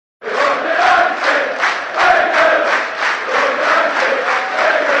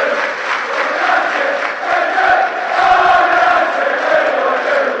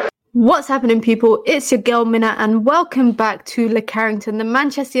What's happening, people? It's your girl Minna, and welcome back to Le Carrington, the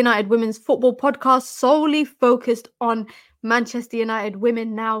Manchester United women's football podcast solely focused on Manchester United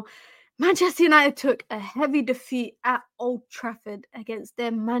women. Now, Manchester United took a heavy defeat at Old Trafford against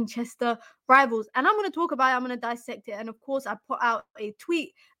their Manchester rivals, and I'm going to talk about it, I'm going to dissect it, and of course, I put out a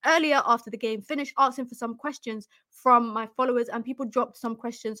tweet earlier after the game finished asking for some questions from my followers, and people dropped some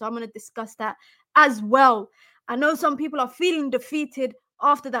questions, so I'm going to discuss that as well. I know some people are feeling defeated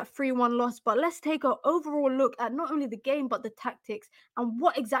after that 3-1 loss, but let's take an overall look at not only the game but the tactics and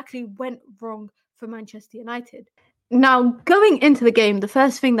what exactly went wrong for Manchester United. Now, going into the game, the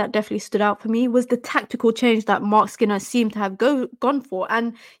first thing that definitely stood out for me was the tactical change that Mark Skinner seemed to have gone for.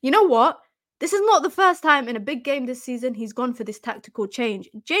 And you know what? This is not the first time in a big game this season he's gone for this tactical change.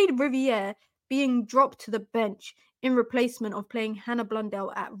 Jade Riviere being dropped to the bench in replacement of playing Hannah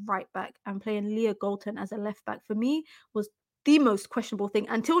Blundell at right back and playing Leah Galton as a left back, for me, was the most questionable thing.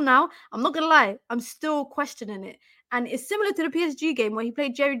 Until now, I'm not going to lie, I'm still questioning it. And it's similar to the PSG game where he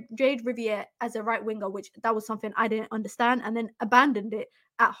played Jade Riviere as a right winger, which that was something I didn't understand, and then abandoned it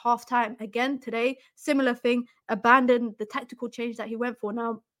at halftime. Again, today, similar thing, abandoned the tactical change that he went for.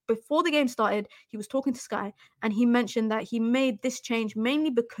 Now, before the game started, he was talking to Sky and he mentioned that he made this change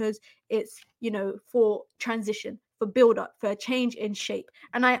mainly because it's, for transition, for build up, for a change in shape.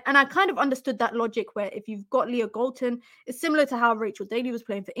 And I kind of understood that logic where if you've got Leah Galton, it's similar to how Rachel Daly was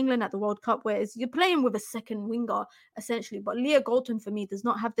playing for England at the World Cup, where you're playing with a second winger essentially. But Leah Galton, for me, does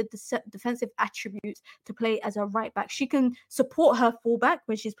not have the defensive attributes to play as a right back. She can support her fullback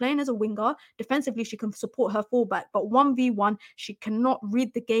when she's playing as a winger. Defensively, she can support her fullback, but 1v1, she cannot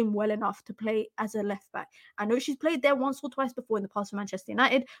read the game well enough to play as a left back. I know she's played there once or twice before in the past for Manchester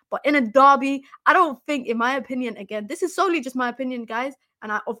United, but in a derby, I don't think, in my opinion, again, this is solely just my opinion, guys,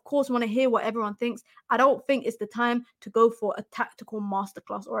 and I, of course, want to hear what everyone thinks. I don't think it's the time to go for a tactical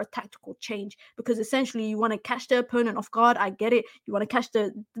masterclass or a tactical change, because essentially you want to catch the opponent off guard. I get it. You want to catch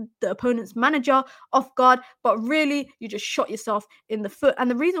the opponent's manager off guard, but really you just shot yourself in the foot. And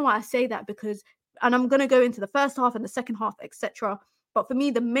the reason why I say that, because, and I'm going to go into the first half and the second half, etc. But for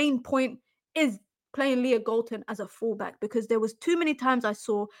me, the main point is playing Leah Galton as a fullback, because there was too many times I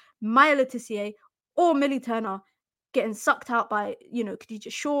saw Maya Letitia or Millie Turner getting sucked out by, Khadija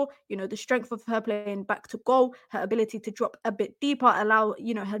Shaw, the strength of her playing back to goal, her ability to drop a bit deeper, allow,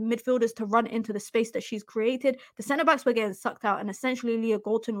 her midfielders to run into the space that she's created. The centre-backs were getting sucked out, and essentially Leah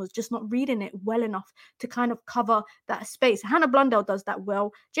Galton was just not reading it well enough to kind of cover that space. Hannah Blundell does that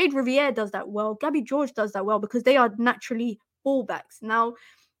well. Jade Riviere does that well. Gabby George does that well, because they are naturally fullbacks. Now,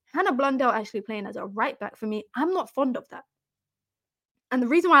 Hannah Blundell actually playing as a right back, for me, I'm not fond of that. And the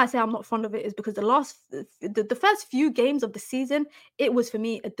reason why I say I'm not fond of it is because the first few games of the season, it was for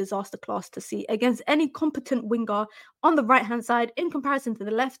me a disaster class to see against any competent winger on the right-hand side in comparison to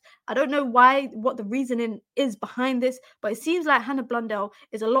the left. I don't know what the reasoning is behind this, but it seems like Hannah Blundell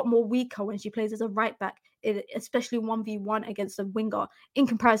is a lot more weaker when she plays as a right back, especially 1v1 against a winger, in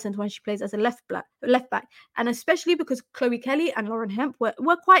comparison to when she plays as a left back. And especially because Chloe Kelly and Lauren Hemp were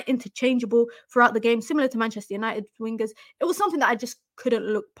quite interchangeable throughout the game, similar to Manchester United wingers. It was something that I just couldn't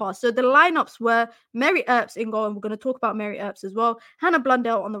look past. So the lineups were Mary Earps in goal, and we're going to talk about Mary Earps as well. Hannah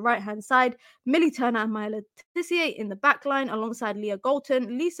Blundell on the right-hand side, Millie Turner and Maya Letitia in the back line, alongside Leah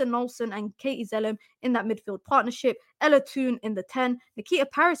Galton, Lisa Nolson and Katie Zellum in that midfield partnership, Ella Toon in the 10, Nikita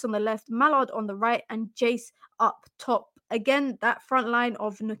Paris on the left, Mallard on the right, and Jace up top. Again, that front line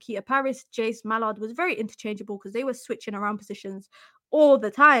of Nikita Paris, Jace, Mallard was very interchangeable because they were switching around positions all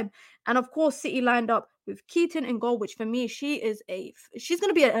the time. And of course, City lined up with Keaton in goal, which for me, she's going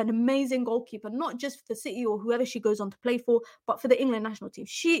to be an amazing goalkeeper, not just for City or whoever she goes on to play for, but for the England national team.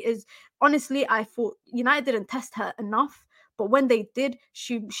 She is, honestly, I thought United didn't test her enough, but when they did,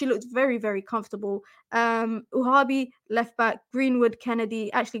 she looked very, very comfortable. Uhabi, left back, Greenwood,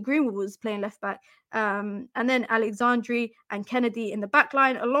 Kennedy. Actually, Greenwood was playing left back. And then Alexandri and Kennedy in the back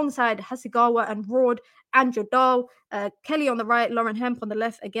line, alongside Hasegawa and Rord and Jodal. Kelly on the right, Lauren Hemp on the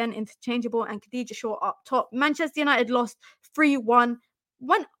left, again, interchangeable, and Khadija Shaw up top. Manchester United lost 3-1,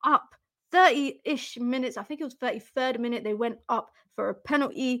 went up 30-ish minutes. I think it was 33rd minute. They went up for a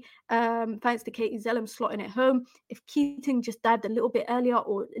penalty, thanks to Katie Zellum slotting it home. If Keating just dived a little bit earlier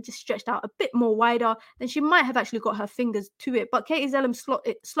or just stretched out a bit more wider, then she might have actually got her fingers to it. But Katie Zellum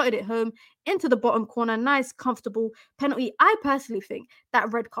slotted it home into the bottom corner. Nice, comfortable penalty. I personally think that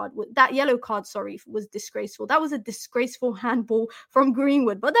yellow card, was disgraceful. That was a disgraceful handball from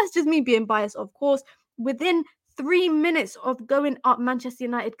Greenwood. But that's just me being biased, of course. Within 3 minutes of going up, Manchester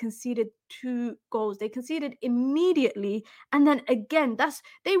United conceded 2 goals. They conceded immediately, and then again,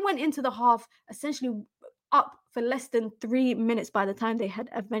 they went into the half essentially up for less than 3 minutes by the time they had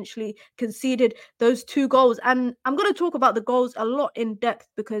eventually conceded those 2 goals. And I'm going to talk about the goals a lot in depth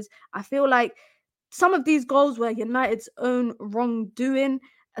because I feel like some of these goals were United's own wrongdoing,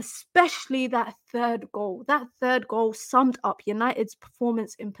 especially that third goal. That third goal summed up United's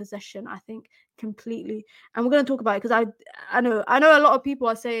performance in possession, I think, completely. And we're going to talk about it because I know a lot of people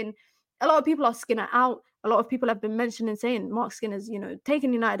are saying, a lot of people are Skinner out. A lot of people have been mentioning saying Mark Skinner's,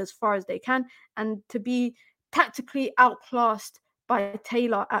 taking United as far as they can, and to be tactically outclassed by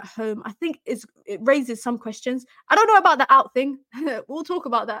Taylor at home, I think it raises some questions. I don't know about the out thing. We'll talk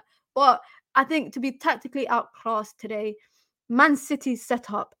about that. But I think to be tactically outclassed today, Man City set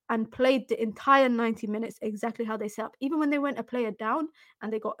up and played the entire 90 minutes exactly how they set up. Even when they went a player down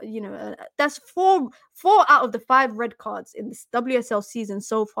and they got, that's four out of the 5 red cards in this WSL season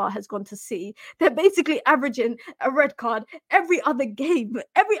so far has gone to City. They're basically averaging a red card every other game.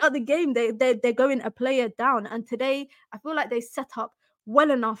 Every other game they're going a player down. And today I feel like they set up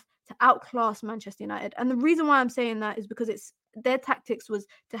well enough to outclass Manchester United. And the reason why I'm saying that is because their tactics was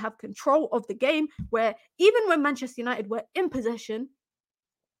to have control of the game, where even when Manchester United were in possession,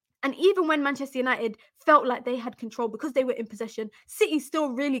 and even when Manchester United felt like they had control because they were in possession, City still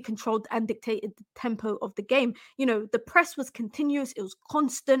really controlled and dictated the tempo of the game. The press was continuous, it was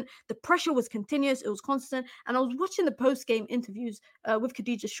constant. The pressure was continuous, it was constant. And I was watching the post-game interviews with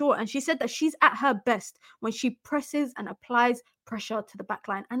Khadija Shaw, and she said that she's at her best when she presses and applies pressure to the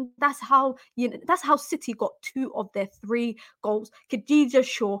backline. And that's how City got 2 of their 3 goals. Khadija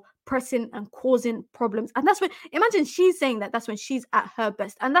Shaw pressing and causing problems. And that's when, imagine she's saying that's when she's at her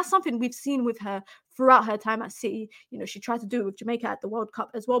best. And that's something we've seen with her throughout her time at City. She tried to do it with Jamaica at the World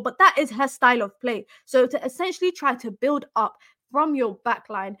Cup as well, but that is her style of play. So to essentially try to build up from your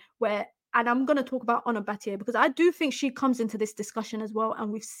backline and I'm going to talk about Ona Battier because I do think she comes into this discussion as well.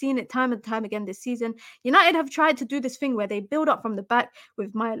 And we've seen it time and time again this season. United have tried to do this thing where they build up from the back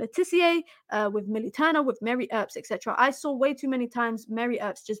with Maya Letitia, with Millie Turner, with Mary Earps, etc. I saw way too many times Mary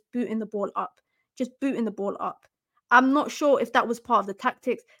Earps just booting the ball up. I'm not sure if that was part of the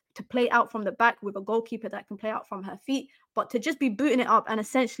tactics to play out from the back with a goalkeeper that can play out from her feet, but to just be booting it up. And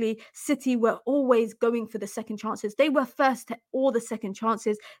essentially City were always going for the second chances. They were first to all the second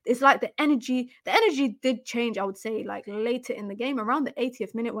chances. It's like the energy did change, I would say, like later in the game, around the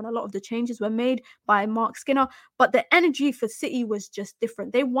 80th minute when a lot of the changes were made by Mark Skinner. But the energy for City was just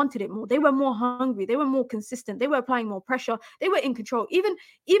different. They wanted it more. They were more hungry. They were more consistent. They were applying more pressure. They were in control. Even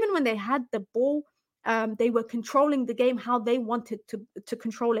when they had the ball, they were controlling the game how they wanted to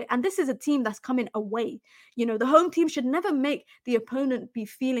control it. And this is a team that's coming away. The home team should never make the opponent be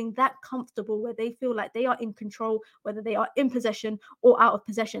feeling that comfortable where they feel like they are in control, whether they are in possession or out of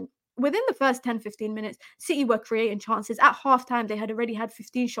possession. Within the first 10-15 minutes, City were creating chances. At halftime, they had already had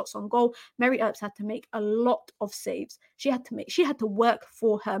 15 shots on goal. Mary Earps had to make a lot of saves. She had to work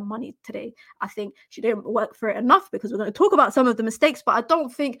for her money today. I think she didn't work for it enough because we're going to talk about some of the mistakes, but I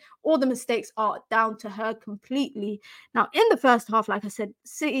don't think all the mistakes are down to her completely. Now, in the first half, like I said,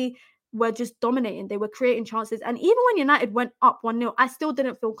 City were just dominating. They were creating chances. And even when United went up 1-0, I still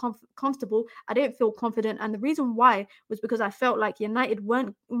didn't feel comfortable. I didn't feel confident. And the reason why was because I felt like United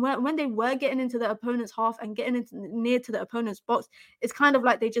weren't, when they were getting into the opponent's half and getting near to the opponent's box, it's kind of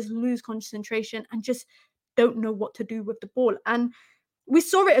like they just lose concentration and just don't know what to do with the ball. And we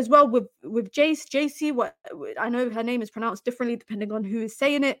saw it as well with JC. What I know her name is pronounced differently depending on who is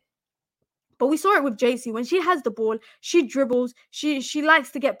saying it. But we saw it with JC. When she has the ball, she dribbles. She likes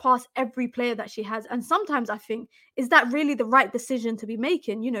to get past every player that she has. And sometimes I think, is that really the right decision to be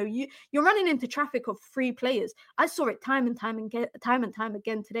making? You're running into traffic of 3 players. I saw it time and time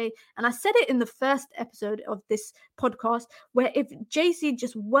again today. And I said it in the first episode of this podcast, where if JC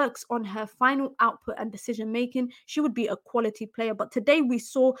just works on her final output and decision making, she would be a quality player. But today we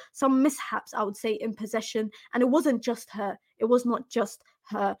saw some mishaps, I would say, in possession. And it wasn't just her. It was not just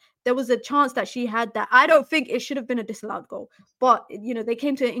her. There was a chance that she had that I don't think it should have been a disallowed goal. But, they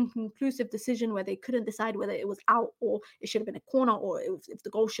came to an inconclusive decision where they couldn't decide whether it was out or it should have been a corner or if the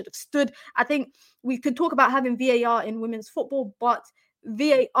goal should have stood. I think we could talk about having VAR in women's football, but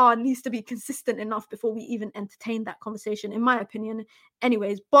VAR needs to be consistent enough before we even entertain that conversation, in my opinion,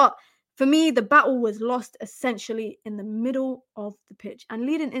 anyways. But for me, the battle was lost essentially in the middle of the pitch. And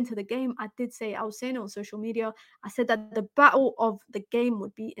leading into the game, I was saying it on social media, I said that the battle of the game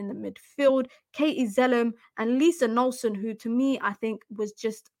would be in the midfield. Katie Zellum and Lisa Nolson, who to me, I think was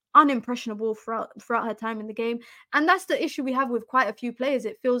just unimpressionable throughout her time in the game. And that's the issue we have with quite a few players.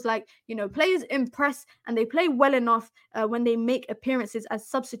 It feels like, players impress and they play well enough when they make appearances as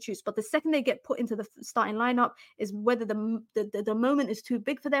substitutes, but the second they get put into the starting lineup is whether the moment is too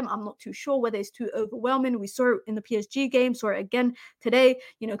big for them. I'm not too sure whether it's too overwhelming. We saw it in the PSG game, saw it again today.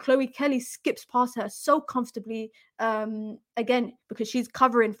 Chloe Kelly skips past her so comfortably, again, because she's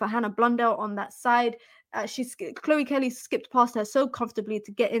covering for Hannah Blundell on that side. Chloe Kelly skipped past her so comfortably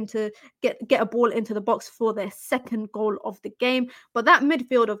to get a ball into the box for their second goal of the game. But that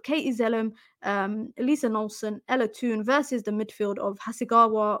midfield of Katie Zellum, Elisa Nolson, Ella Toon versus the midfield of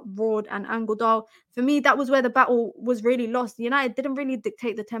Hasegawa, Rord, and Angeldal, for me, that was where the battle was really lost. United didn't really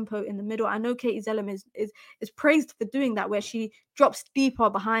dictate the tempo in the middle. I know Katie Zellum is praised for doing that, where she drops deeper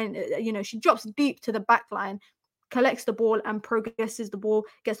behind, she drops deep to the back line, collects the ball and progresses the ball,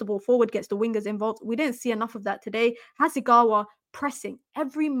 gets the ball forward, gets the wingers involved. We didn't see enough of that today. Hasegawa pressing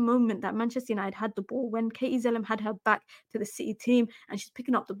every moment that Manchester United had the ball, when Katie Zellum had her back to the City team and she's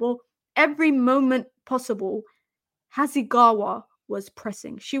picking up the ball, every moment possible, Hasegawa was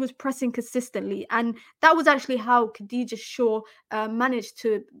pressing. She was pressing consistently, and that was actually how Khadija Shaw managed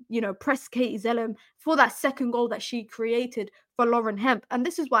to, press Katie Zellum for that second goal that she created for Lauren Hemp. And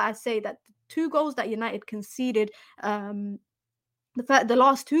this is why I say that the two goals that United conceded, the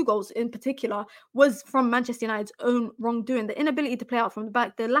last two goals in particular, was from Manchester United's own wrongdoing. The inability to play out from the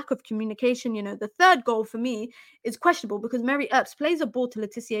back, the lack of communication. The third goal for me is questionable because Mary Earps plays a ball to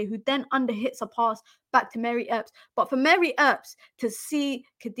Letitia, who then underhits a pass back to Mary Earps. But for Mary Earps to see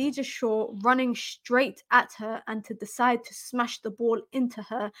Khadija Shaw running straight at her and to decide to smash the ball into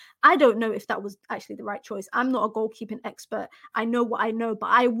her, I don't know if that was actually the right choice. I'm not a goalkeeping expert. I know what I know, but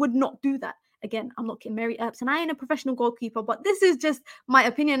I would not do that. Again, I'm not getting Mary Earps and I ain't a professional goalkeeper, but this is just my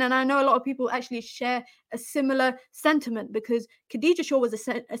opinion. And I know a lot of people actually share a similar sentiment, because Khadija Shaw was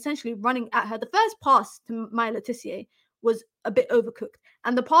essentially running at her. The first pass to Maya Letitia was a bit overcooked,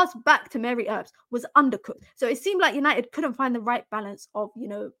 and the pass back to Mary Earps was undercooked. So it seemed like United couldn't find the right balance of,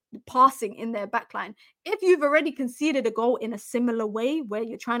 passing in their backline. If you've already conceded a goal in a similar way where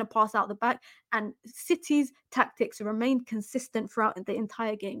you're trying to pass out the back, and City's tactics remained consistent throughout the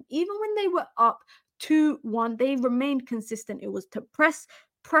entire game, even when they were up 2-1, they remained consistent. It was to press,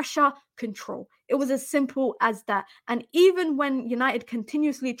 pressure, control. It was as simple as that. And even when United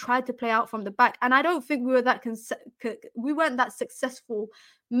continuously tried to play out from the back, and I don't think we weren't that successful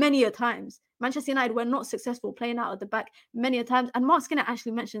many a times. Manchester United were not successful playing out at the back many a times, and Mark Skinner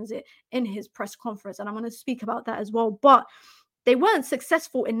actually mentions it in his press conference, and I'm going to speak about that as well. But they weren't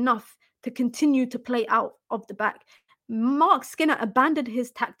successful enough to continue to play out of the back. Mark Skinner abandoned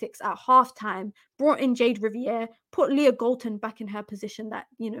his tactics at halftime, brought in Jade Riviere, put Leah Galton back in her position that,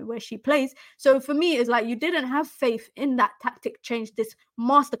 where she plays. So for me, it's like you didn't have faith in that tactic change, this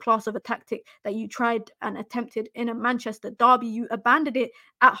masterclass of a tactic that you tried and attempted in a Manchester derby. You abandoned it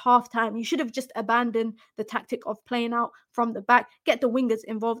at halftime. You should have just abandoned the tactic of playing out from the back, get the wingers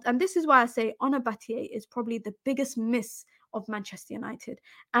involved. And this is why I say Ona Battier is probably the biggest miss of Manchester United.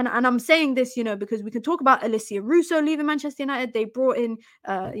 And I'm saying this, because we can talk about Alicia Russo leaving Manchester United. They brought in,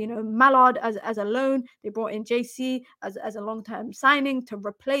 Mallard as a loan. They brought in JC as a long-term signing to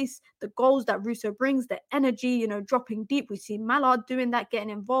replace the goals that Russo brings, the energy, dropping deep. We see Mallard doing that, getting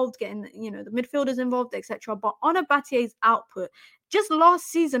involved, getting, the midfielders involved, etc. But Ona Battier's output, just last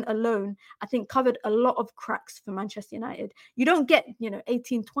season alone, I think covered a lot of cracks for Manchester United. You don't get,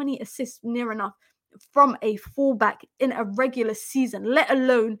 18, 20 assists near enough from a fullback in a regular season, let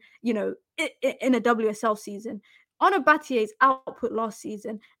alone, in a WSL season. Ona Battier's output last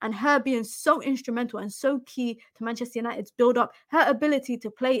season and her being so instrumental and so key to Manchester United's build-up, her ability to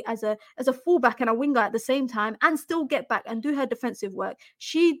play as a fullback and a winger at the same time and still get back and do her defensive work.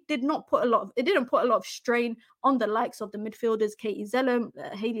 It didn't put a lot of strain on the likes of the midfielders, Katie Zellum,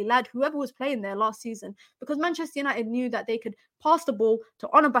 Hayley Ladd, whoever was playing there last season, because Manchester United knew that they could pass the ball to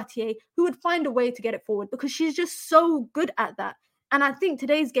Ona Battier, who would find a way to get it forward because she's just so good at that. And I think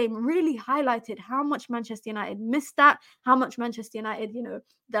today's game really highlighted how much Manchester United missed that, how much Manchester United,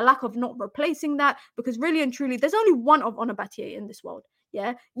 the lack of not replacing that, because really and truly, there's only one of Ona Battier in this world.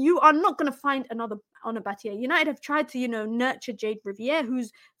 Yeah, you are not going to find another Ona Battier. United have tried to, nurture Jade Riviere,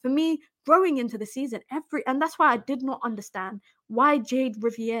 who's, for me, growing into the season. And that's why I did not understand why Jade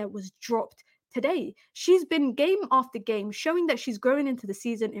Riviere was dropped today. She's been game after game showing that she's growing into the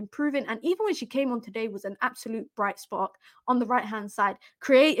season, improving, and even when she came on today was an absolute bright spark on the right hand side,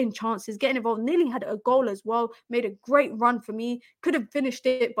 creating chances, getting involved, nearly had a goal as well, made a great run. For me, could have finished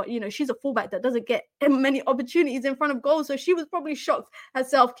it, but she's a fullback that doesn't get many opportunities in front of goals, so she was probably shocked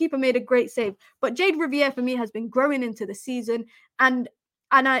herself. Keeper made a great save, but Jade Riviere for me has been growing into the season, and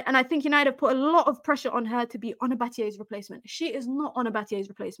And I think United have put a lot of pressure on her to be Onabatie's replacement. She is not Onabatie's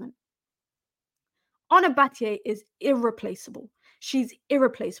replacement. Onabatie is irreplaceable. She's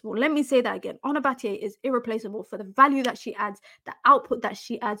irreplaceable. Let me say that again. Onabatie is irreplaceable for the value that she adds, the output that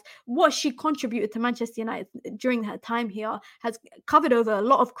she adds, what she contributed to Manchester United during her time here has covered over a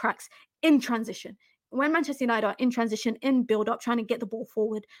lot of cracks in transition. When Manchester United are in transition, in build-up, trying to get the ball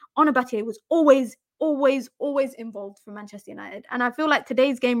forward, Onabatie was always involved for Manchester United. And I feel like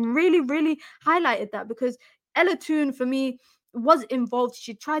today's game really highlighted that, because Ella Toone, for me, was involved.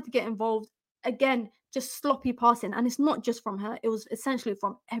 She tried to get involved. Again, just sloppy passing. And it's not just from her. It was essentially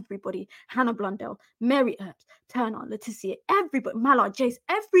from everybody. Hannah Blundell, Mary Earps, Turner, Letitia, everybody, Mallard, Jace,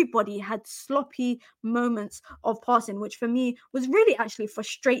 everybody had sloppy moments of passing, which for me was really actually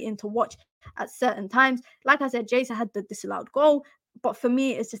frustrating to watch at certain times. Like I said, Jace had the disallowed goal. But for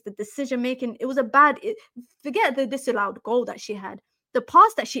me, it's just the decision making. It was forget the disallowed goal that she had. The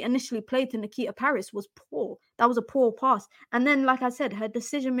pass that she initially played to Nikita Paris was poor. That was a poor pass. And then, like I said, her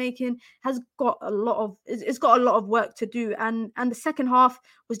decision making has got it's got a lot of work to do. And the second half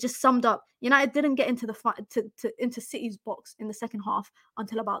was just summed up. United didn't get into into City's box in the second half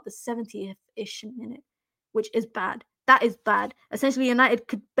until about the 70th-ish minute, which is bad. That is bad. Essentially, United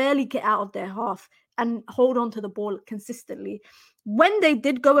could barely get out of their half and hold on to the ball consistently. When they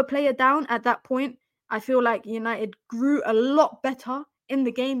did go a player down at that point, I feel like United grew a lot better in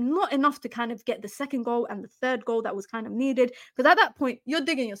the game, not enough to kind of get the second goal and the third goal that was kind of needed. Because at that point, you're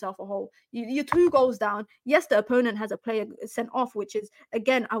digging yourself a hole. You're 2 goals down. Yes, the opponent has a player sent off, which is,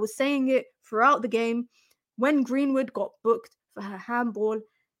 again, I was saying it throughout the game. When Greenwood got booked for her handball,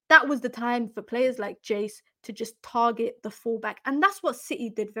 that was the time for players like Jace to just target the fullback. And that's what City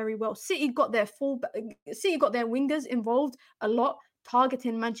did very well. City got their wingers involved a lot,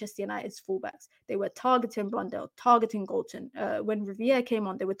 targeting Manchester United's fullbacks. They were targeting Blundell, targeting Galton. When Riviere came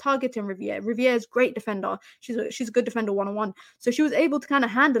on, they were targeting Riviere. Riviere's great defender. She's a good defender one-on-one. So she was able to kind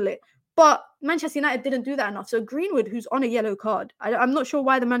of handle it. But Manchester United didn't do that enough. So Greenwood, who's on a yellow card, I'm not sure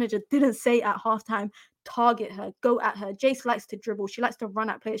why the manager didn't say at halftime, target her, go at her. Jace likes to dribble. She likes to run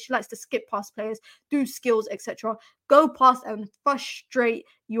at players. She likes to skip past players, do skills, etc. Go past and frustrate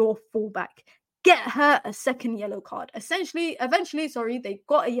your fullback. Get her a second yellow card. Eventually, they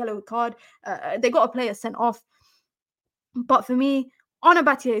got a yellow card. They got a player sent off. But for me,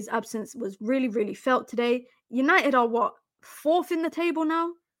 Onabatie's absence was really felt today. United are what, 4th in the table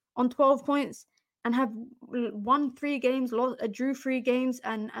now on 12 points and have won 3 games, drew 3 games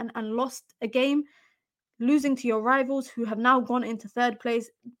and lost a game, losing to your rivals who have now gone into 3rd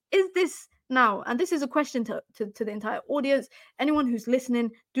place. Is this now, and this is a question to the entire audience, anyone who's listening,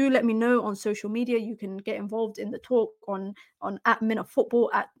 do let me know on social media. You can get involved in the talk on @MinutFootball,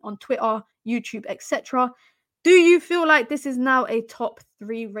 on Twitter, YouTube, etc. Do you feel like this is now a top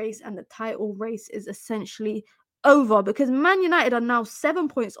 3 race and the title race is essentially over? Because Man United are now 7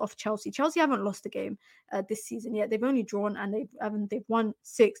 points off Chelsea. Chelsea haven't lost a game this season yet. They've only drawn and they've won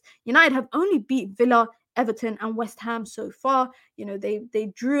 6. United have only beat Villa, Everton and West Ham so far.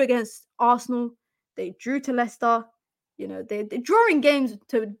 They drew against Arsenal. They drew to Leicester. They're drawing games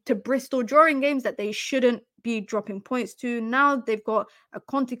to Bristol, drawing games that they shouldn't be dropping points to. Now they've got a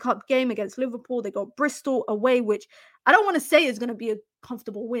Conti Cup game against Liverpool. They got Bristol away, which I don't want to say is going to be a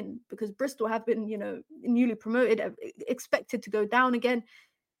comfortable win, because Bristol have been, newly promoted, expected to go down again.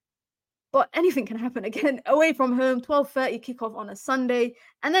 But anything can happen again. Away from home, 12:30 kickoff on a Sunday.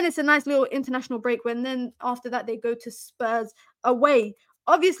 And then it's a nice little international break when then after that they go to Spurs away.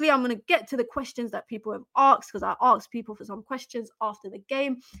 Obviously, I'm going to get to the questions that people have asked, because I asked people for some questions after the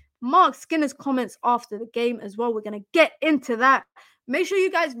game. Mark Skinner's comments after the game as well. We're going to get into that. Make sure you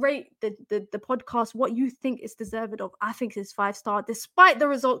guys rate the podcast what you think it's deserved of. I think it's 5-star. Despite the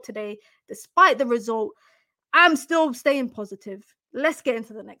result today, I'm still staying positive. Let's get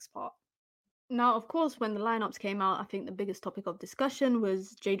into the next part. Now, of course, when the lineups came out, I think the biggest topic of discussion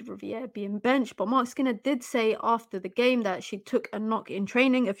was Jade Riviere being benched. But Mark Skinner did say after the game that she took a knock in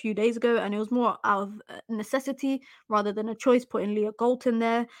training a few days ago, and it was more out of necessity rather than a choice, putting Leah Galton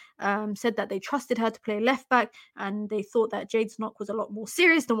there. Said that they trusted her to play left back, and they thought that Jade's knock was a lot more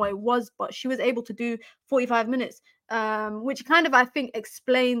serious than what it was, but she was able to do 45 minutes. Which kind of, I think,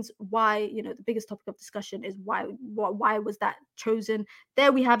 explains why, the biggest topic of discussion is why was that chosen.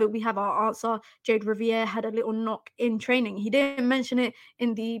 There we have it. We have our answer. Jade Riviere had a little knock in training. He didn't mention it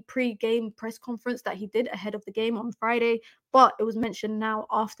in the pre-game press conference that he did ahead of the game on Friday, but it was mentioned now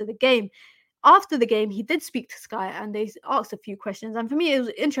after the game. after the game, he did speak to Sky and they asked a few questions. And for me, it was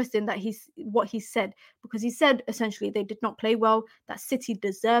interesting that what he said, because he said essentially they did not play well, that City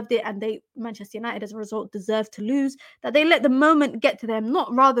deserved it, and Manchester United as a result deserved to lose, that they let the moment get to them,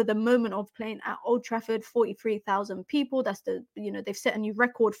 not rather the moment of playing at Old Trafford, 43,000 people. That's they've set a new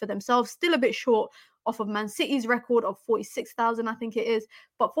record for themselves, still a bit short off of Man City's record of 46,000, I think it is.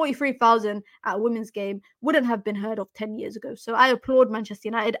 But 43,000 at a women's game wouldn't have been heard of 10 years ago. So I applaud Manchester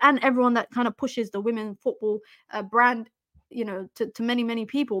United and everyone that kind of pushes the women football brand, to many, many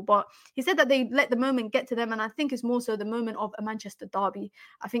people. But he said that they let the moment get to them. And I think it's more so the moment of a Manchester derby.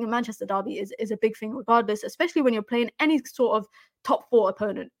 I think a Manchester derby is a big thing regardless, especially when you're playing any sort of top four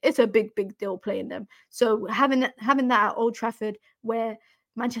opponent. It's a big, big deal playing them. So having that at Old Trafford, where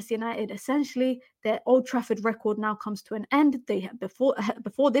Manchester United, essentially, their Old Trafford record now comes to an end. They had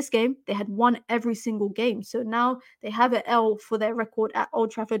before this game, they had won every single game. So now they have an L for their record at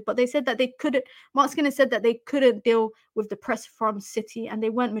Old Trafford. But they said that they couldn't. Mark Skinner said that they couldn't deal with the press from City, and they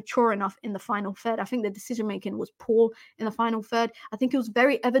weren't mature enough in the final third. I think the decision making was poor in the final third. I think it was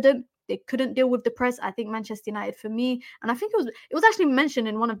very evident they couldn't deal with the press. I think Manchester United, for me, and I think it was actually mentioned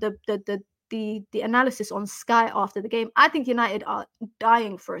in one of the analysis on Sky after the game. I think United are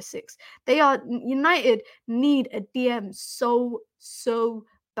dying for a six. United need a DM so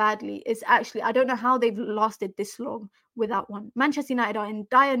badly. It's actually, I don't know how they've lasted this long without one. Manchester United are in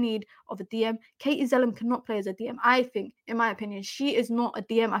dire need of a DM. Katie Zelem cannot play as a DM. I think, in my opinion, she is not a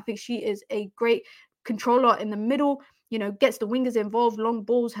DM. I think she is a great controller in the middle, gets the wingers involved, long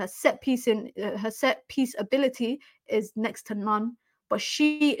balls. Her set piece ability is next to none. But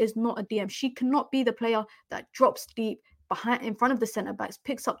she is not a DM. She cannot be the player that drops deep in front of the centre backs,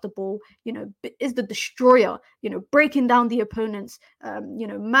 picks up the ball, is the destroyer, breaking down the opponents,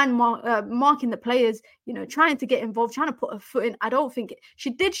 marking the players, trying to get involved, trying to put her foot in. I don't think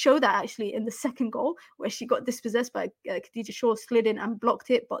she did show that actually in the second goal, where she got dispossessed by Khadija Shaw, slid in and blocked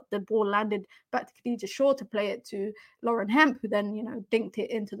it, but the ball landed back to Khadija Shaw to play it to Lauren Hemp, who then, dinked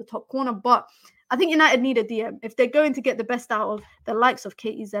it into the top corner. But I think United need a DM if they're going to get the best out of the likes of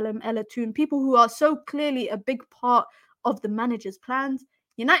Katie Zelem, Ella Toon, people who are so clearly a big part of the manager's plans.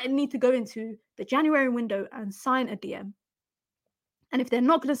 United need to go into the January window and sign a DM. And if they're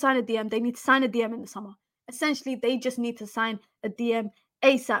not going to sign a DM, they need to sign a DM in the summer. Essentially, they just need to sign a DM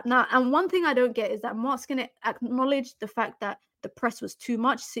ASAP. Now, and one thing I don't get is that Mark's going to acknowledge the fact that the press was too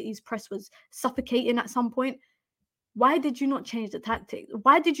much. City's press was suffocating at some point. Why did you not change the tactic?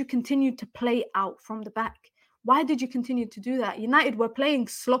 Why did you continue to play out from the back? Why did you continue to do that? United were playing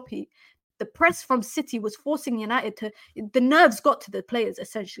sloppy. The press from City was forcing United the nerves got to the players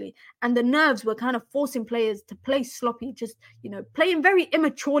essentially. And the nerves were kind of forcing players to play sloppy, just, playing very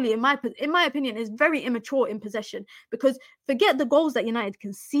immaturely, in my opinion, is very immature in possession. Because forget the goals that United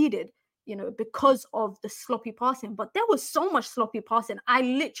conceded, because of the sloppy passing. But there was so much sloppy passing. I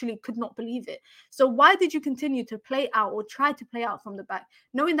literally could not believe it. So why did you continue to play out or try to play out from the back,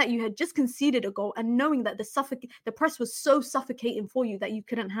 knowing that you had just conceded a goal and knowing that the press was so suffocating for you that you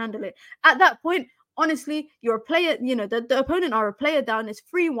couldn't handle it? At that point, honestly, you're a player, the opponent are a player down, it's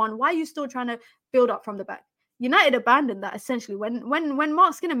 3-1. Why are you still trying to build up from the back? United abandoned that essentially when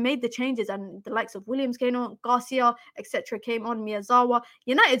Mark Skinner made the changes and the likes of Williams came on, Garcia, etc. came on, Miyazawa.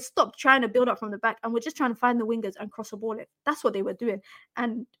 United stopped trying to build up from the back and were just trying to find the wingers and cross the ball in. That's what they were doing.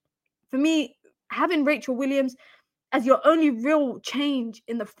 And for me, having Rachel Williams as your only real change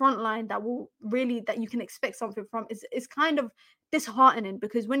in the front line that you can expect something from is kind of disheartening,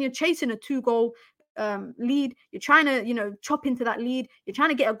 because when you're chasing a 2-goal lead, you're trying to chop into that lead, you're trying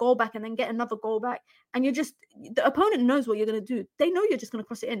to get a goal back and then get another goal back, and the opponent knows what you're going to do. They know you're just going to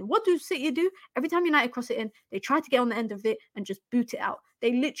cross it in. What do City do? Every time United cross it in, they try to get on the end of it and just boot it out.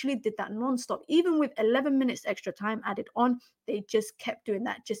 They literally did that non-stop. Even with 11 minutes extra time added on, they just kept doing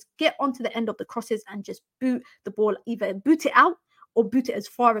that. Just get onto the end of the crosses and just boot the ball, either boot it out or boot it as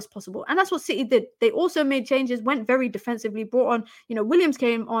far as possible. And that's what City did. They also made changes, went very defensively, brought on, Williams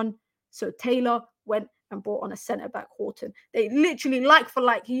came on, so Taylor went and brought on a centre-back, Horton. They literally, like for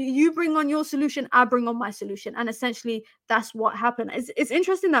like, you bring on your solution, I bring on my solution. And essentially, that's what happened. It's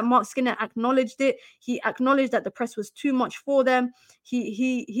interesting that Mark Skinner acknowledged it. He acknowledged that the press was too much for them.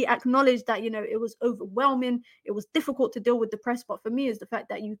 He acknowledged that, it was overwhelming. It was difficult to deal with the press. But for me, is the fact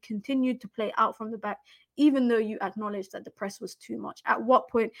that you continued to play out from the back, even though you acknowledged that the press was too much. At what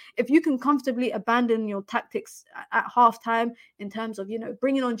point, if you can comfortably abandon your tactics at halftime in terms of,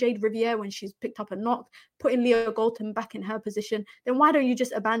 bringing on Jade Riviere when she's picked up a knock, putting Leah Golton back in her position, then why don't you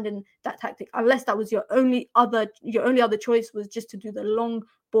just abandon that tactic? Unless that was your only other choice was just to do the long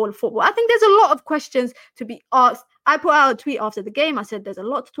ball football. I think there's a lot of questions to be asked I put out a tweet after the game. I said there's a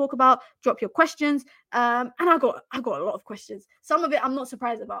lot to talk about. Drop your questions. And I got a lot of questions. Some of it I'm not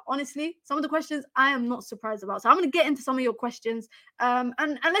surprised about. Honestly, some of the questions I am not surprised about. So I'm going to get into some of your questions. And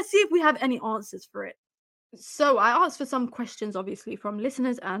let's see if we have any answers for it. So I asked for some questions, obviously, from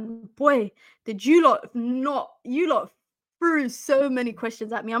listeners, and boy, did you lot threw so many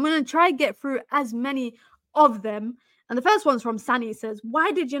questions at me. I'm going to try and get through as many of them. And the first one's from Sani. Says,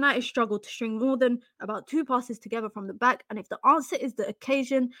 why did United struggle to string more than about 2 passes together from the back? And if the answer is the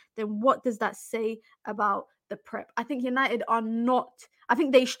occasion, then what does that say about the prep? I think United are not, I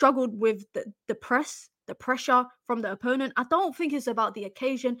think they struggled with the press, the pressure from the opponent. I don't think it's about the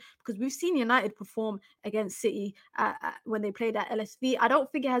occasion, because we've seen United perform against City when they played at LSV. I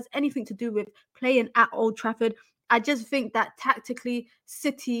don't think it has anything to do with playing at Old Trafford. I just think that tactically,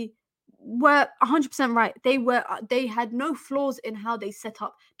 City were 100% right. They had no flaws in how they set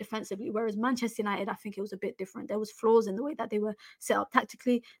up defensively, whereas Manchester United, I think it was a bit different. There was flaws in the way that they were set up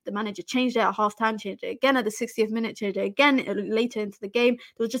tactically. The manager changed it at halftime, changed it again at the 60th minute, changed it again later into the game.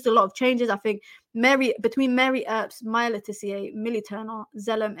 There was just a lot of changes. I think between Mary Earps, Maya Letitia, Millie Turner,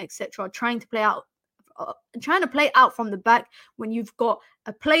 Zellum, etc., trying to play out from the back when you've got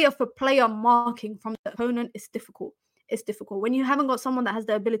a player for player marking from the opponent is difficult. It's difficult when you haven't got someone that has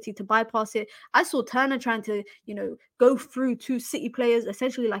the ability to bypass it. I saw Turner trying to, go through 2 City players,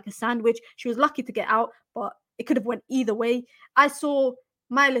 essentially like a sandwich. She was lucky to get out, but it could have went either way. I saw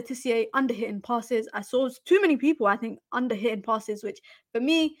Maya Letitia under-hitting passes. I saw too many people, I think, under-hitting passes, which for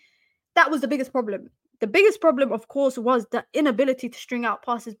me, that was the biggest problem. The biggest problem, of course, was the inability to string out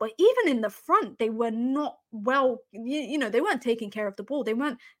passes. But even in the front, they were not well, they weren't taking care of the ball. They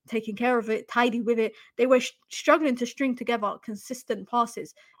weren't taking care of it, tidy with it. They were struggling to string together consistent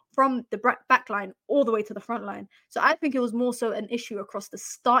passes from the back line all the way to the front line. So I think it was more so an issue across the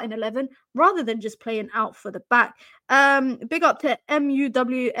starting 11 rather than just playing out for the back. Big up to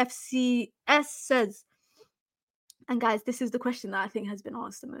MUWFCS says, and guys, this is the question that I think has been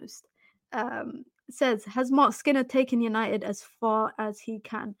asked the most. Says, has Mark Skinner taken United as far as he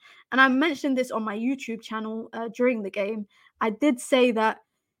can? And I mentioned this on my YouTube channel during the game. I did say that,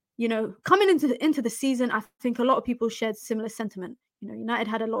 coming into the season, I think a lot of people shared similar sentiment. United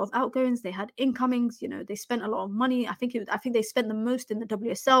had a lot of outgoings, they had incomings, they spent a lot of money. I think they spent the most in the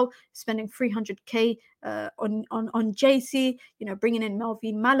WSL, spending 300k on JC, bringing in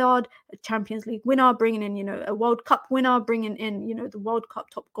Melvin Mallard, a Champions League winner, bringing in, a World Cup winner, bringing in, the World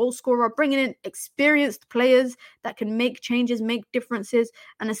Cup top goal scorer, bringing in experienced players that can make changes, make differences.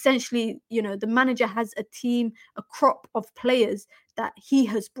 And essentially, the manager has a team, a crop of players that he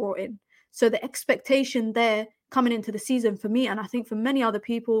has brought in. So the expectation there coming into the season for me, and I think for many other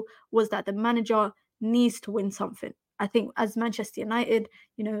people, was that the manager needs to win something. I think as Manchester United,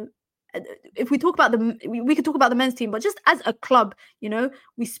 if we talk about we could talk about the men's team, but just as a club,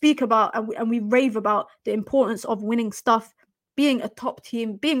 we speak about and we rave about the importance of winning stuff, being a top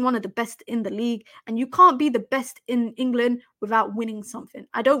team, being one of the best in the league. And you can't be the best in England without winning something.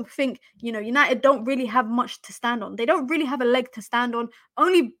 I don't think, United don't really have much to stand on. They don't really have a leg to stand on.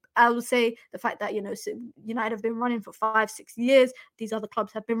 Only, I would say, the fact that, United have been running for 5-6 years. These other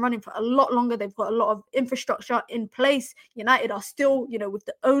clubs have been running for a lot longer. They've got a lot of infrastructure in place. United are still, with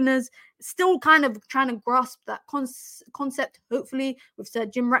the owners, still kind of trying to grasp that concept. Hopefully, with Sir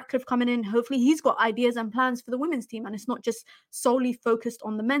Jim Ratcliffe coming in, hopefully he's got ideas and plans for the women's team. And it's not just solely focused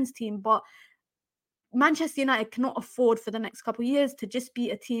on the men's team. But Manchester United cannot afford for the next couple of years to just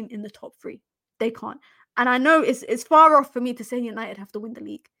be a team in the top 3. They can't. And I know it's far off for me to say United have to win the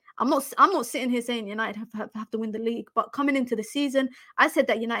league. I'm not sitting here saying United have to win the league, but coming into the season, I said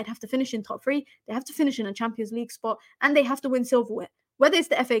that United have to finish in top 3. They have to finish in a Champions League spot, and they have to win silverware. Whether it's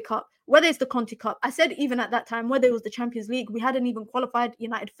the FA Cup, whether it's the Conti Cup. I said even at that time, whether it was the Champions League, we hadn't even qualified.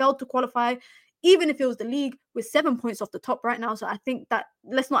 United failed to qualify. Even if it was the league, we're 7 points off the top right now. So I think that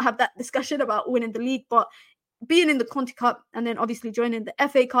let's not have that discussion about winning the league, but being in the Conti Cup and then obviously joining the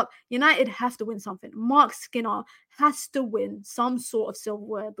FA Cup, United have to win something. Mark Skinner has to win some sort of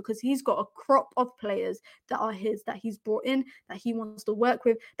silverware because he's got a crop of players that are his, that he's brought in, that he wants to work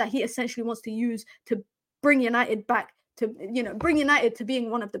with, that he essentially wants to use to bring United back to, bring United to being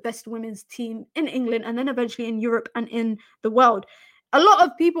one of the best women's team in England and then eventually in Europe and in the world. A lot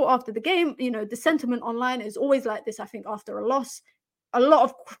of people after the game, the sentiment online is always like this, I think, after a loss. A lot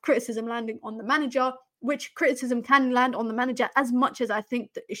of criticism landing on the manager, which criticism can land on the manager as much as I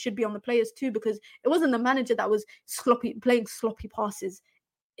think that it should be on the players too, because it wasn't the manager that was playing sloppy passes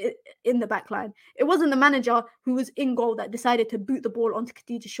in the back line. It wasn't the manager who was in goal that decided to boot the ball onto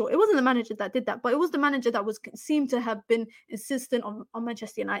Khadija Shaw. It wasn't the manager that did that, but it was the manager that seemed to have been insistent on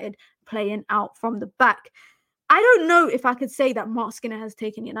Manchester United playing out from the back. I don't know if I could say that Mark Skinner has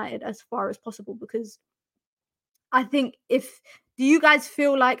taken United as far as possible, because I think do you guys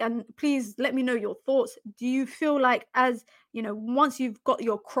feel like, and please let me know your thoughts, do you feel like, as you know, once you've got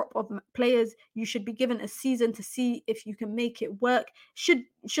your crop of players, you should be given a season to see if you can make it work? Should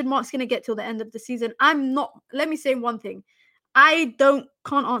Mark Skinner get till the end of the season? I'm not, let me say one thing.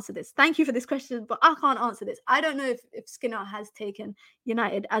 Can't answer this. Thank you for this question, but I can't answer this. I don't know if Skinner has taken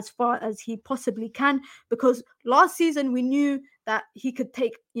United as far as he possibly can, because last season we knew that he could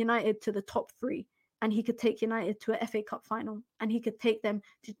take United to the top three, and he could take United to a FA Cup final, and he could take them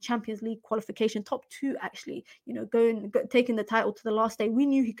to Champions League qualification, top two actually, taking the title to the last day. We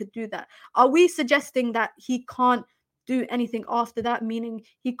knew he could do that. Are we suggesting that he can't do anything after that, meaning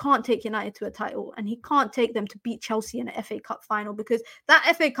he can't take United to a title and he can't take them to beat Chelsea in an FA Cup final? Because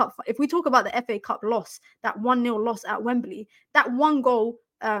that FA Cup, if we talk about the FA Cup loss, that 1-0 loss at Wembley, that one goal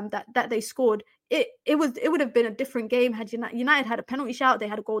that they scored, it would have been a different game had United had a penalty shout, they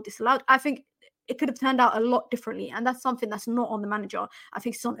had a goal disallowed. I think it could have turned out a lot differently, and that's something that's not on the manager. I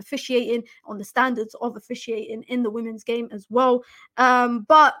think it's on officiating, on the standards of officiating in the women's game as well.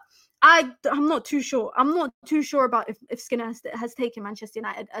 But I'm not too sure. I'm not too sure about if Skinner has taken Manchester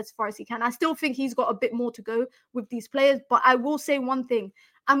United as far as he can. I still think he's got a bit more to go with these players, but I will say one thing.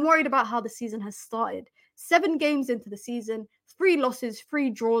 I'm worried about how the season has started. 7 games into the season, 3 losses,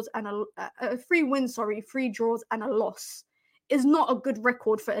 3 draws, and 3 wins, 3 draws and a loss is not a good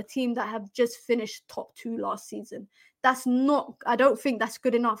record for a team that have just finished top 2 last season. I don't think that's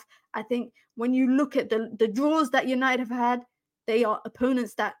good enough. I think when you look at the draws that United have had, they are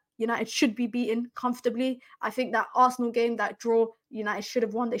opponents that United should be beaten comfortably. I think that Arsenal game, that draw, United should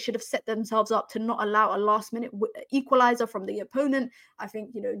have won. They should have set themselves up to not allow a last-minute equalizer from the opponent. I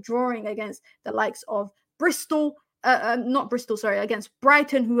think, drawing against the likes of against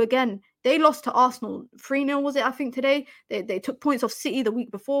Brighton, who again, they lost to Arsenal 3-0, was it? I think today they took points off City the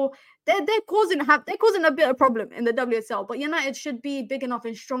week before. They're causing a bit of problem in the WSL, but United should be big enough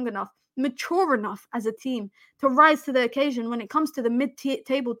and strong enough, mature enough as a team to rise to the occasion when it comes to the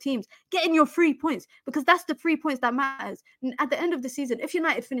mid-table teams, getting your 3 points, because that's the 3 points that matters. At the end of the season, if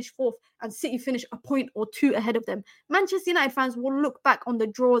United finish 4th and City finish a point or 2 ahead of them, Manchester United fans will look back on the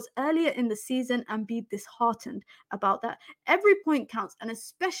draws earlier in the season and be disheartened about that. Every point counts, and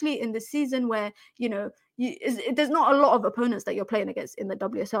especially in the season where, there's not a lot of opponents that you're playing against in the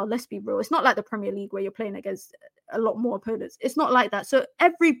WSL. Let's be real. It's not like the Premier League where you're playing against a lot more opponents. It's not like that. So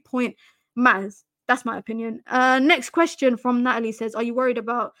every point matters. That's my opinion. Next question from Natalie says, are you worried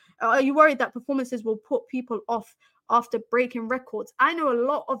that performances will put people off after breaking records? I know a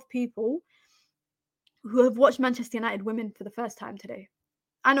lot of people who have watched Manchester United women for the first time today.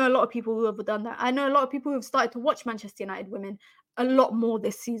 I know a lot of people who have done that. I know a lot of people who have started to watch Manchester United women a lot more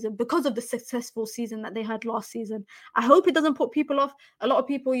this season because of the successful season that they had last season. I hope it doesn't put people off. A lot of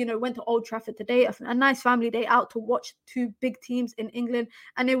people, went to Old Trafford today, a nice family day out to watch 2 big teams in England,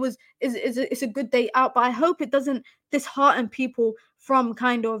 and it's a good day out. But I hope it doesn't dishearten people from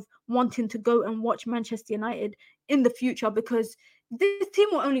kind of wanting to go and watch Manchester United in the future, because this team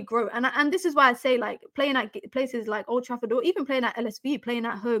will only grow. And this is why I say, like, playing at places like Old Trafford, or even playing at LSV, playing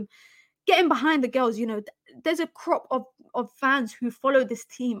at home, getting behind the girls, there's a crop of fans who follow this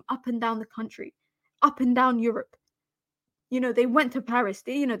team up and down the country, up and down Europe. They went to Paris.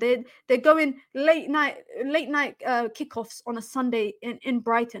 They're going late night kickoffs on a Sunday in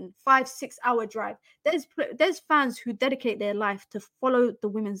Brighton, 5-6 hour drive. There's fans who dedicate their life to follow the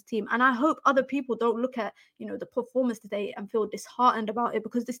women's team, and I hope other people don't look at the performance today and feel disheartened about it,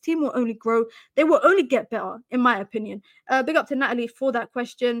 because this team will only grow. They will only get better, in my opinion. Big up to Natalie for that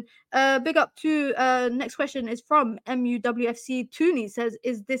question. Big up to next question is from MUWFC Tooney. Says,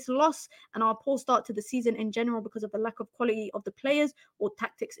 is this loss and our poor start to the season in general because of the lack of quality of the players or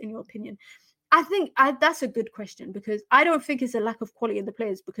tactics, in your opinion? I think that's a good question, because I don't think it's a lack of quality in the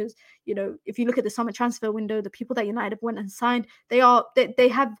players, because if you look at the summer transfer window, the people that United went and signed, they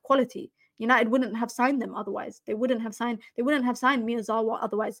have quality. United wouldn't have signed them otherwise. They wouldn't have signed Miyazawa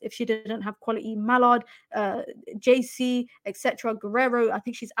otherwise if she didn't have quality. Mallard, JC, etc. Guerrero, I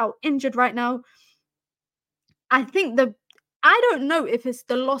think she's out injured right now. I don't know if it's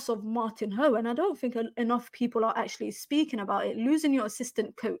the loss of Martin Ho, and I don't think enough people are actually speaking about it. Losing your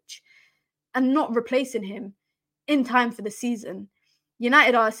assistant coach and not replacing him in time for the season.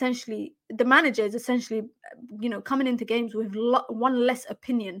 United are essentially, the manager is essentially, coming into games with one less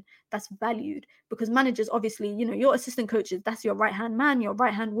opinion that's valued, because managers, obviously, your assistant coaches, that's your right-hand man, your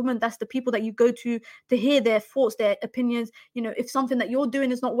right-hand woman, that's the people that you go to hear their thoughts, their opinions. If something that you're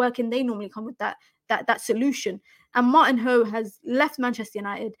doing is not working, they normally come with that solution. And Martin Ho has left Manchester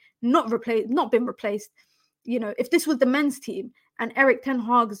United, not been replaced. if this was the men's team and Eric Ten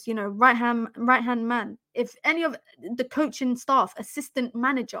Hag's, right hand man, if any of the coaching staff, assistant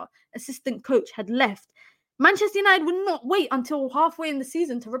manager, assistant coach had left, Manchester United would not wait until halfway in the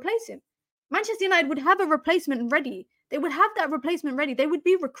season to replace him. Manchester United would have a replacement ready. They would have that replacement ready. They would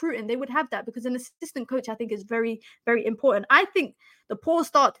be recruiting. They would have that, because an assistant coach, I think, is very, very important. I think the poor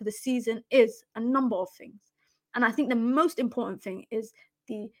start to the season is a number of things. And I think the most important thing is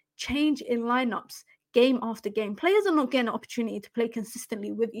the change in lineups game after game. Players are not getting an opportunity to play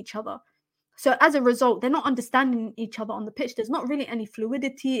consistently with each other. So as a result, they're not understanding each other on the pitch. There's not really any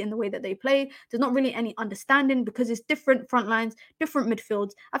fluidity in the way that they play. There's not really any understanding, because it's different front lines, different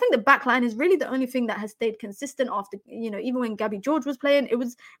midfields. I think the back line is really the only thing that has stayed consistent after, even when Gabby George was playing,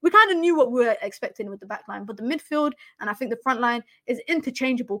 we kind of knew what we were expecting with the back line. But the midfield and I think the front line is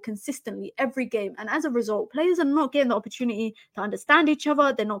interchangeable consistently every game. And as a result, players are not getting the opportunity to understand each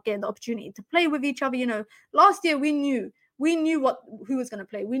other. They're not getting the opportunity to play with each other. Last year we knew who was going to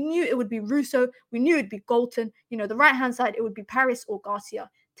play. We knew it would be Russo. We knew it'd be Galton. The right-hand side, it would be Paris or Garcia.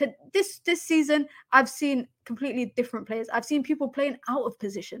 This season, I've seen completely different players. I've seen people playing out of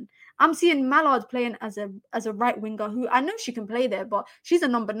position. I'm seeing Mallard playing as a right winger, who I know she can play there, but she's a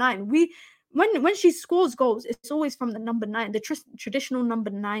number 9. When she scores goals, it's always from the number 9, the traditional number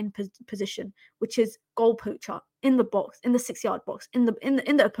 9 position, which is goal poacher in the box, in the 6-yard box, in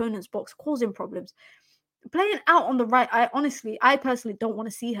the opponent's box, causing problems. Playing out on the right, I personally don't want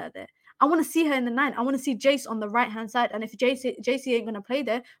to see her there. I want to see her in the 9. I want to see Jace on the right-hand side. And if JC ain't going to play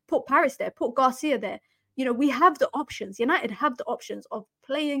there, put Paris there, put Garcia there. We have the options. United have the options of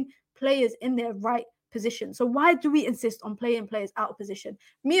playing players in their right position. So why do we insist on playing players out of position?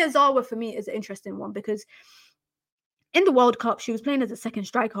 Miyazawa, for me, is an interesting one, because in the World Cup, she was playing as a second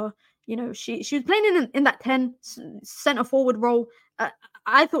striker. She was playing in that 10 centre forward role.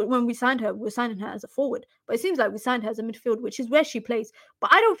 I thought when we signed her, we were signing her as a forward, but it seems like we signed her as a midfield, which is where she plays.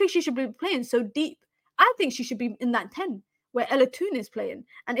 But I don't think she should be playing so deep. I think she should be in that 10 where Ella Toon is playing.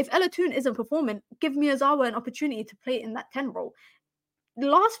 And if Ella Toon isn't performing, give Miyazawa an opportunity to play in that 10 role. The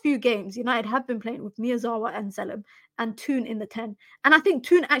last few games, United have been playing with Miyazawa and Zelem and Toon in the 10. And I think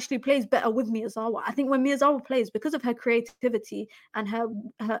Toon actually plays better with Miyazawa. I think when Miyazawa plays, because of her creativity and her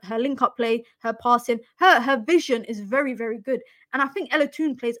link-up play, her passing, her vision is very, very good. And I think Ella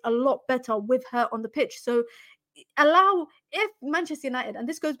Toon plays a lot better with her on the pitch. So if Manchester United, and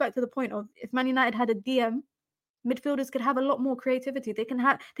this goes back to the point of if Man United had a DM, midfielders could have a lot more creativity. They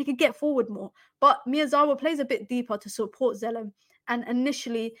could get forward more. But Miyazawa plays a bit deeper to support Zelem. And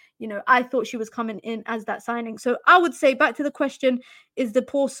initially, I thought she was coming in as that signing. So I would say, back to the question, is the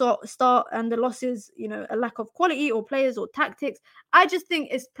poor start and the losses, a lack of quality or players or tactics? I just think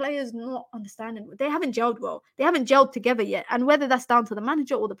it's players not understanding. They haven't gelled well. They haven't gelled together yet. And whether that's down to the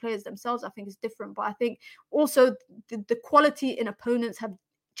manager or the players themselves, I think is different. But I think also the quality in opponents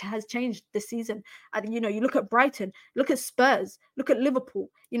has changed this season. And you look at Brighton, look at Spurs, look at Liverpool.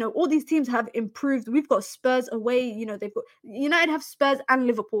 All these teams have improved. We've got Spurs away. They've got United have Spurs and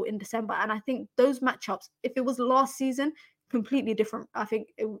Liverpool in December, and I think those matchups, if it was last season, completely different. I think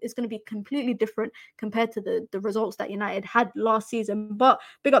it's going to be completely different compared to the results that United had last season. But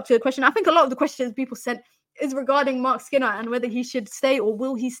big up to the question. I think a lot of the questions people sent is regarding Mark Skinner and whether he should stay or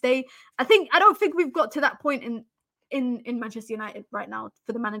will he stay. I don't think we've got to that point in Manchester United right now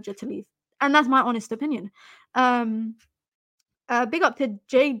for the manager to leave. And that's my honest opinion. Big up to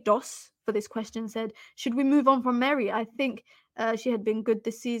J Doss for this question, said, should we move on from Mary? I think she had been good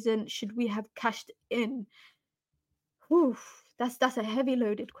this season. Should we have cashed in? Oof, that's a heavy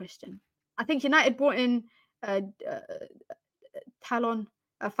loaded question. I think United brought in Fallon.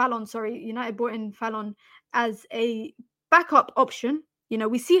 United brought in Fallon as a backup option.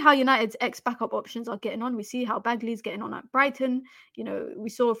 We see how United's ex-backup options are getting on. We see how Bagley's getting on at Brighton. We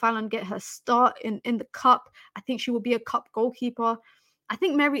saw Fallon get her start in the cup. I think she will be a cup goalkeeper. I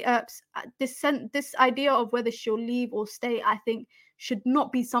think Mary Earps, this idea of whether she'll leave or stay, I think should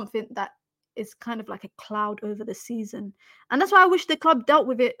not be something that is kind of like a cloud over the season. And that's why I wish the club dealt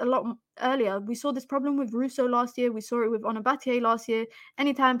with it a lot earlier. We saw this problem with Russo last year. We saw it with Onabatie last year.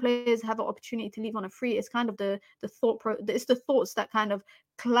 Anytime players have an opportunity to leave on a free, it's kind of it's the thoughts that kind of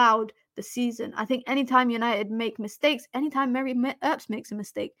cloud the season. I think anytime United make mistakes, anytime Mary Earps makes a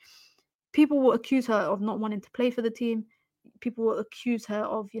mistake, people will accuse her of not wanting to play for the team. People will accuse her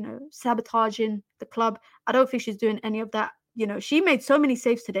of, sabotaging the club. I don't think she's doing any of that. She made so many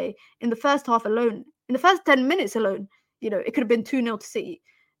saves today in the first half alone. In the first 10 minutes alone, it could have been 2-0 to City.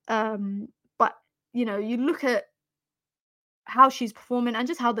 But, you look at how she's performing and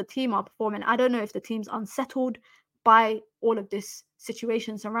just how the team are performing. I don't know if the team's unsettled by all of this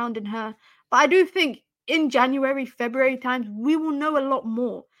situation surrounding her. But I do think in January, February times, we will know a lot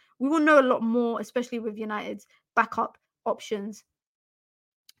more. We will know a lot more, especially with United's backup options,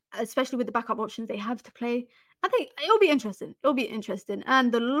 especially with the backup options they have to play. I think it'll be interesting. It'll be interesting.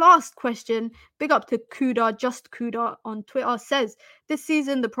 And the last question, big up to Kuda, just Kuda on Twitter, says, this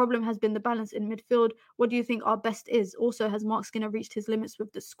season the problem has been the balance in midfield. What do you think our best is? Also, has Mark Skinner reached his limits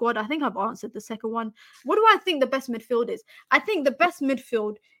with the squad? I think I've answered the second one. What do I think the best midfield is? I think the best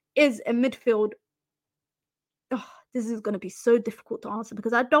midfield is a midfield. Oh, this is going to be so difficult to answer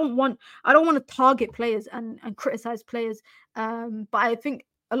because I don't want to target players and criticize players. But I think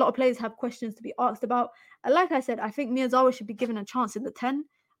a lot of players have questions to be asked about. And like I said, I think Miyazawa should be given a chance in the 10.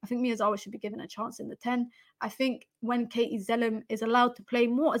 I think Miyazawa should be given a chance in the 10. I think when Katie Zellem is allowed to play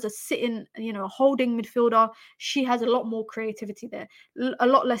more as a sitting, holding midfielder, she has a lot more creativity there, a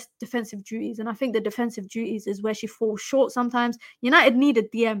lot less defensive duties. And I think the defensive duties is where she falls short sometimes. United need a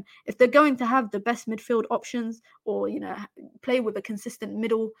DM. If they're going to have the best midfield options or, play with a consistent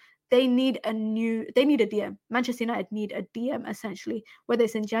middle, they need a DM. Manchester United need a DM, essentially, whether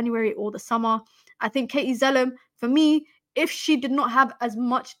it's in January or the summer. I think Katie Zellem, for me, if she did not have as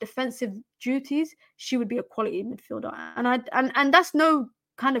much defensive duties, she would be a quality midfielder. And that's no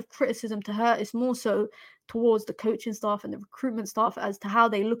kind of criticism to her. It's more so towards the coaching staff and the recruitment staff as to how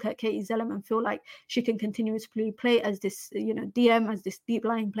they look at Katie Zellem and feel like she can continuously play as this, DM, as this deep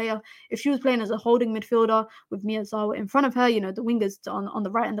lying player. If she was playing as a holding midfielder with Miyazawa in front of her, the wingers on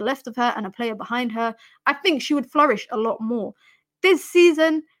the right and the left of her, and a player behind her, I think she would flourish a lot more. This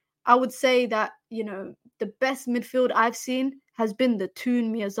season, I would say that, the best midfield I've seen has been the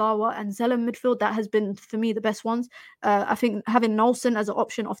Toon, Miyazawa, and Zellem midfield. That has been, for me, the best ones. I think having Nelson as an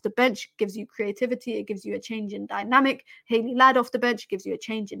option off the bench gives you creativity. It gives you a change in dynamic. Hayley Ladd off the bench gives you a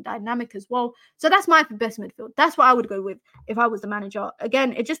change in dynamic as well. So that's my best midfield. That's what I would go with if I was the manager.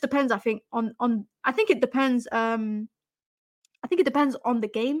 Again, it just depends, I think, on I think it depends I think it depends on the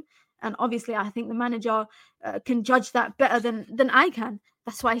game. And obviously, I think the manager can judge that better than I can.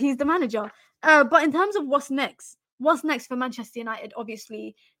 That's why he's the manager. But in terms of what's next for Manchester United,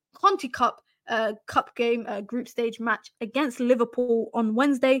 obviously, Conti Cup cup game, group stage match against Liverpool on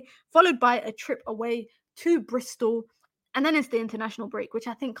Wednesday, followed by a trip away to Bristol. And then it's the international break, which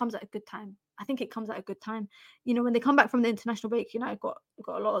I think comes at a good time. I think it comes at a good time. When they come back from the international break, United got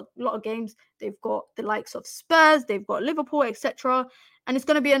a lot of games. They've got the likes of Spurs, they've got Liverpool, etc. And it's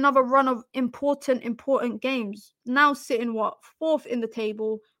going to be another run of important games. Now sitting fourth in the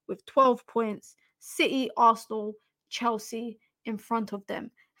table with 12 points. City, Arsenal, Chelsea in front of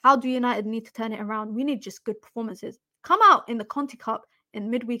them. How do United need to turn it around? We need just good performances. Come out in the Conti Cup in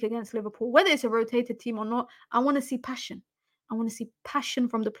midweek against Liverpool, whether it's a rotated team or not. I want to see passion. I want to see passion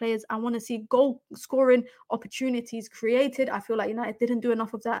from the players. I want to see goal scoring opportunities created. I feel like United didn't do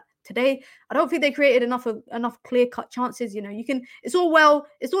enough of that today. I don't think they created enough clear-cut chances. It's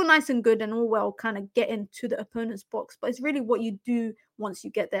all nice and good and all well kind of getting to the opponent's box, but it's really what you do once you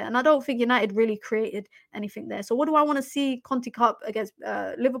get there. And I don't think United really created anything there. So what do I want to see? Conti Cup against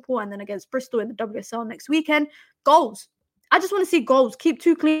Liverpool and then against Bristol in the WSL next weekend. Goals. I just want to see goals. Keep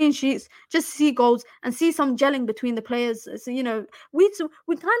 2 clean sheets. Just see goals and see some gelling between the players. So we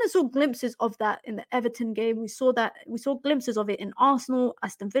kind of saw glimpses of that in the Everton game. We saw glimpses of it in Arsenal,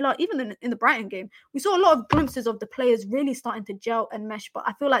 Aston Villa, even in the Brighton game. We saw a lot of glimpses of the players really starting to gel and mesh. But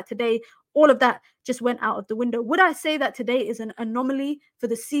I feel like today, all of that just went out of the window. Would I say that today is an anomaly for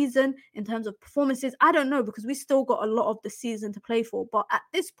the season in terms of performances? I don't know, because we still got a lot of the season to play for. But at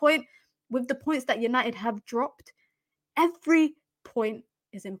this point, with the points that United have dropped, every point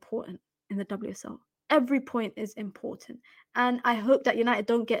is important in the WSL. Every point is important. And I hope that United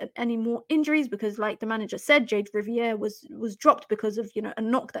don't get any more injuries because, like the manager said, Jade Riviere was dropped because of, a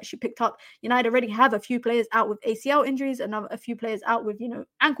knock that she picked up. United already have a few players out with ACL injuries, and a few players out with,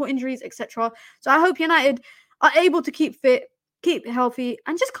 ankle injuries, etc. So I hope United are able to keep fit, keep healthy,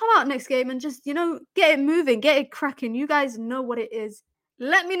 and just come out next game and just, get it moving, get it cracking. You guys know what it is.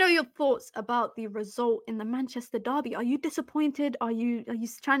 Let me know your thoughts about the result in the Manchester derby. Are you disappointed? Are you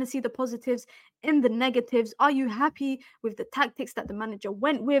trying to see the positives in the negatives? Are you happy with the tactics that the manager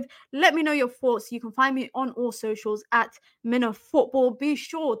went with? Let me know your thoughts. You can find me on all socials at Minna Football. Be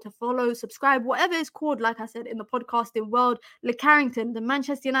sure to follow, subscribe, whatever it's called, like I said, in the podcasting world. Le Carrington, the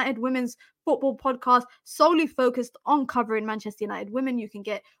Manchester United women's football podcast, solely focused on covering Manchester United women. You can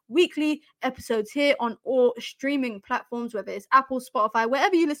get weekly episodes here on all streaming platforms, whether it's Apple, Spotify,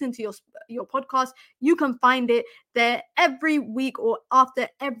 wherever you listen to your podcast, you can find it there every week or after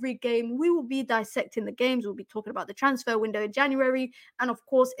every game. We will be dissecting the games. We'll be talking about the transfer window in January and, of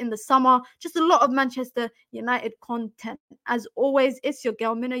course, in the summer. Just a lot of Manchester United content. As always, it's your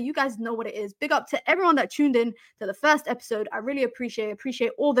girl, Minna. You guys know what it is. Big up to everyone that tuned in to the first episode. I really appreciate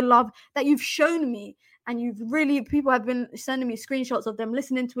all the love that you've shown me. And people have been sending me screenshots of them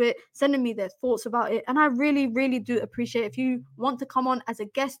listening to it, sending me their thoughts about it. And I really, really do appreciate it. If you want to come on as a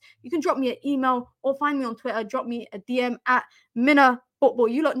guest, you can drop me an email or find me on Twitter. Drop me a DM at Minna Football.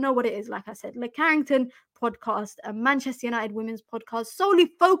 You lot know what it is. Like I said, Le Carrington podcast, a Manchester United women's podcast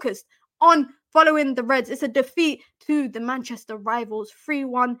solely focused on following the Reds. It's a defeat to the Manchester rivals,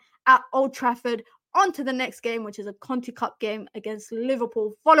 3-1 at Old Trafford. On to the next game, which is a Conti Cup game against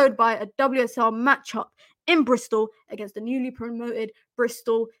Liverpool, followed by a WSL matchup in Bristol against the newly promoted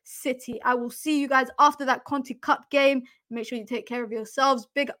Bristol City. I will see you guys after that Conti Cup game. Make sure you take care of yourselves.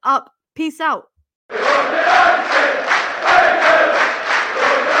 Big up. Peace out.